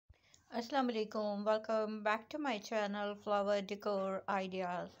Assalamu alaikum. Welcome back to my channel Flower Decor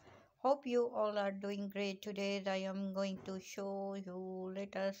Ideas. Hope you all are doing great. Today I am going to show you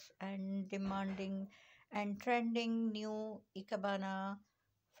latest and demanding and trending new Ikebana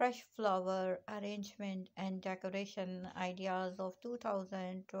fresh flower arrangement and decoration ideas of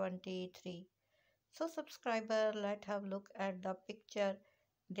 2023. So subscriber, let's have a look at the picture.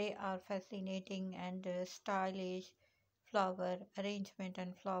 They are fascinating and stylish flower arrangement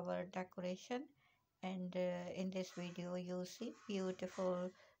and flower decoration. And in this video you see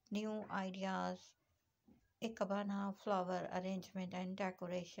beautiful new ideas, Ikebana flower arrangement and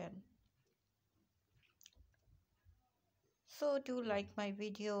decoration. So do like my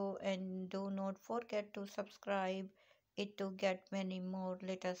video and do not forget to subscribe it to get many more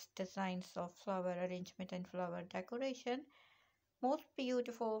latest designs of flower arrangement and flower decoration. Most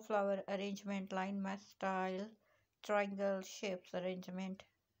beautiful flower arrangement, line math style, triangle shapes arrangement,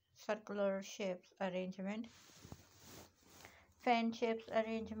 circular shapes arrangement, fan shapes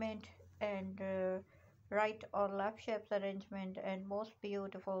arrangement, and right or left shapes arrangement, and most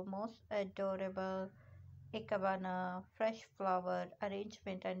beautiful, most adorable Ikebana fresh flower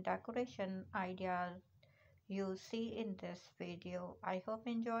arrangement and decoration ideas you see in this video. I hope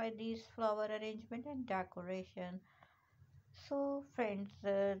you enjoy these flower arrangement and decoration. So, friends,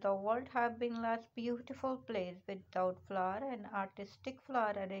 the world have been less beautiful place without flower, and artistic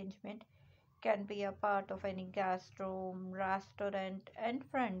flower arrangement can be a part of any guest room, restaurant, and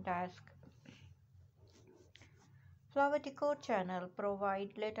front desk. Flower Decor channel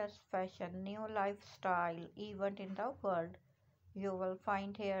provide latest fashion, new lifestyle event in the world. You will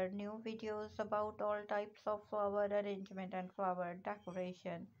find here new videos about all types of flower arrangement and flower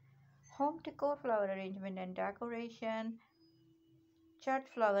decoration, home decor flower arrangement and decoration, church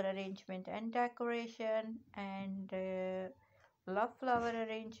flower arrangement and decoration, and love flower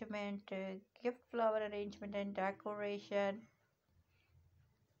arrangement, gift flower arrangement and decoration,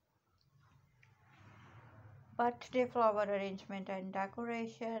 birthday flower arrangement and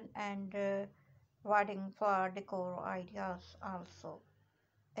decoration, and wedding flower decor ideas also.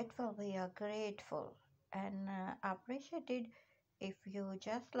 It will be a grateful and appreciated if you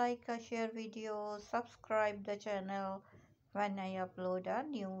just like a share video, subscribe the channel when I upload a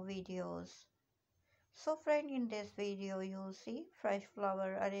new videos. So friend, in this video you'll see fresh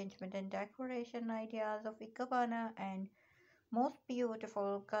flower arrangement and decoration ideas of Ikebana and most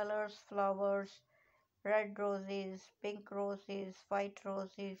beautiful colors, flowers, red roses, pink roses, white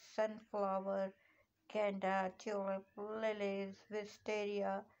roses, sunflower, Kenda, tulip, lilies,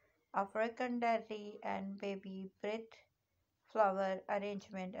 wisteria, African daisy and baby breath flower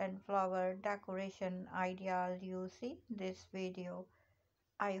arrangement and flower decoration ideas you see this video.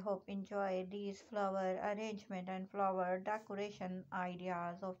 I hope enjoy these flower arrangement and flower decoration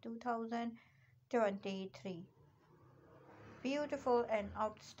ideas of 2023. Beautiful and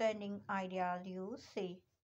outstanding ideas you see.